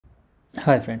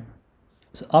Hi friend.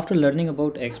 So after learning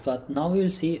about XPath, now we will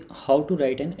see how to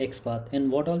write an XPath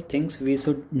and what all things we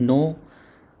should know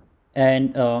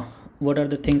and what are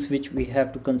the things which we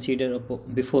have to consider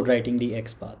before writing the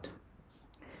XPath.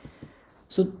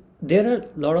 So there are a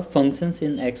lot of functions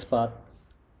in XPath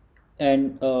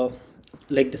and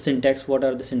like the syntax, what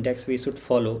are the syntax we should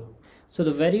follow. So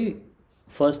the very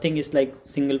first thing is like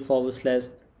single forward slash,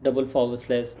 double forward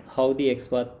slash, how the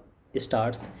XPath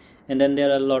starts. And then there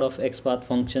are a lot of XPath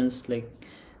functions like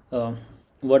uh,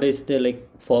 what is the like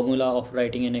formula of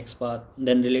writing an XPath,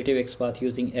 then relative XPath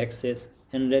using access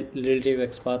and relative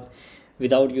XPath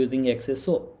without using access.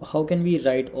 So how can we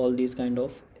write all these kind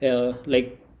of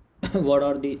like what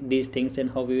are these things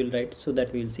and how we will write, so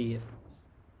that we will see here.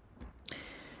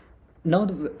 Now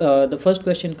the first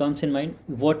question comes in mind,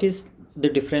 what is the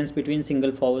difference between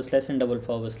single forward slash and double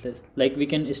forward slash? Like we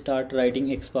can start writing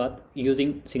XPath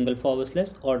using single forward slash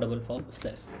or double forward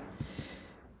slash.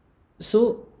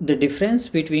 So the difference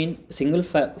between single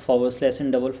forward slash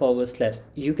and double forward slash,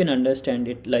 you can understand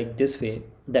it like this way,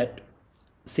 that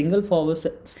single forward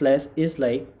slash is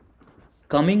like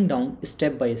coming down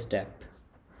step by step,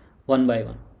 one by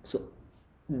one. So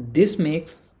this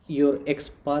makes your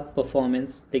XPath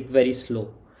performance like very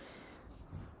slow.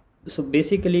 So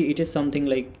basically it is something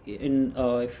like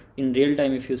if in real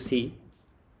time, if you see,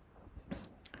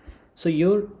 so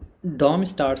your DOM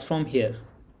starts from here.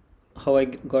 How I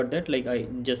got that, like I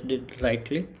just did right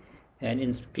click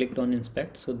and clicked on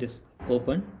inspect, so this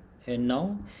opened. And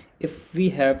now if we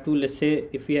have to, let's say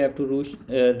if we have to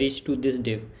reach to this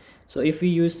div, so if we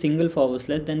use single forward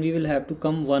slash, then we will have to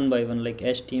come one by one, like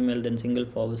HTML, then single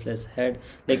forward slash head,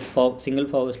 like single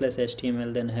forward slash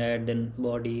HTML, then head, then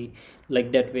body,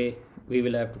 like that way we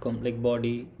will have to come, like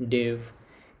body div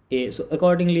a. So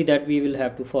accordingly that we will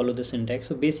have to follow the syntax.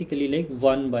 So basically like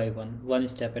one by one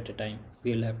step at a time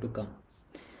we will have to come.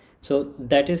 So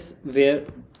that is where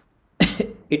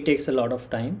it takes a lot of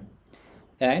time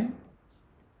and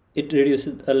it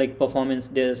reduces like performance.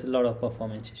 There's a lot of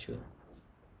performance issue.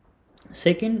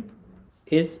 Second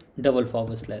is double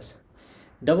forward slash.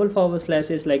 Double forward slash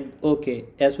is like, okay,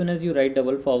 as soon as you write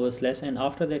double forward slash, and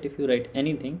after that if you write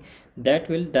anything, that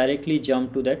will directly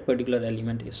jump to that particular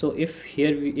element. So if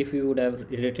here if we would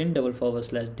have written double forward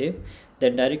slash div,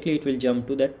 then directly it will jump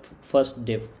to that first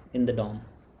div in the DOM.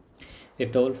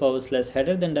 If double forward slash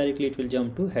header, then directly it will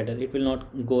jump to header. It will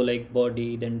not go like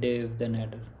body, then div, then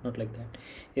header, not like that.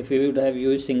 If we would have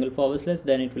used single forward slash,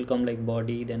 then it will come like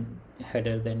body, then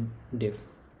header, then div.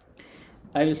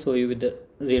 I will show you with the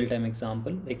real-time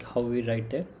example like how we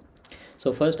write that.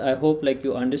 So first, I hope like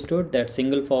you understood that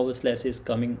single forward slash is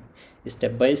coming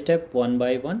step by step, one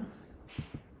by one.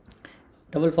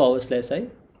 Double forward slash I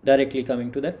directly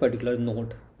coming to that particular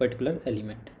node, particular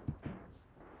element.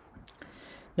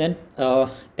 Then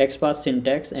XPath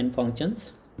syntax and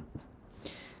functions.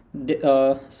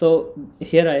 So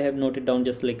here I have noted down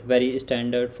just like very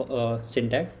standard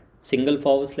syntax: single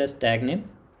forward slash tag name,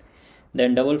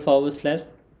 then double forward slash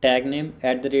tag name @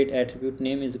 attribute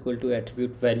name is equal to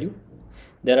attribute value.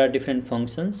 There are different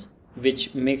functions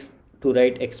which makes to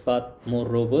write XPath more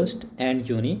robust and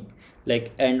unique,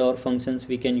 like and or functions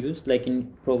we can use. Like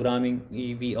in programming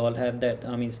we all have that.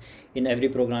 I mean in every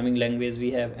programming language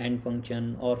we have and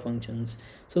function or functions.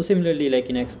 So similarly like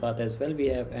in XPath as well we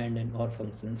have and or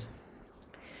functions.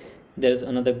 There's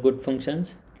another good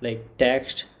functions like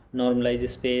text, normalize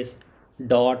space,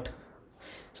 dot.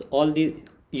 So all the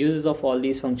uses of all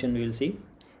these functions we will see.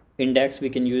 Index, we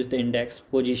can use the index,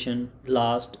 position,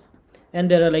 last,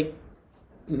 and there are like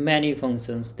many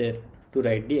functions there to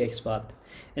write the XPath.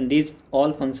 And these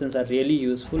all functions are really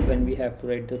useful when we have to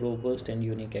write the robust and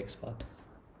unique XPath.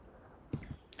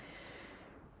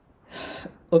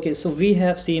 Okay, so we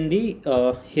have seen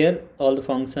the here all the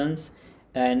functions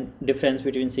and difference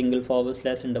between single forward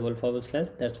slash and double forward slash.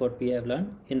 That's what we have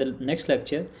learned. In the next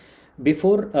lecture,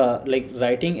 before like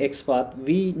writing XPath,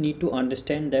 we need to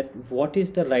understand that what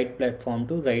is the right platform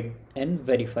to write and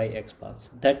verify XPaths.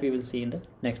 That we will see in the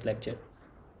next lecture.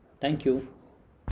 Thank you.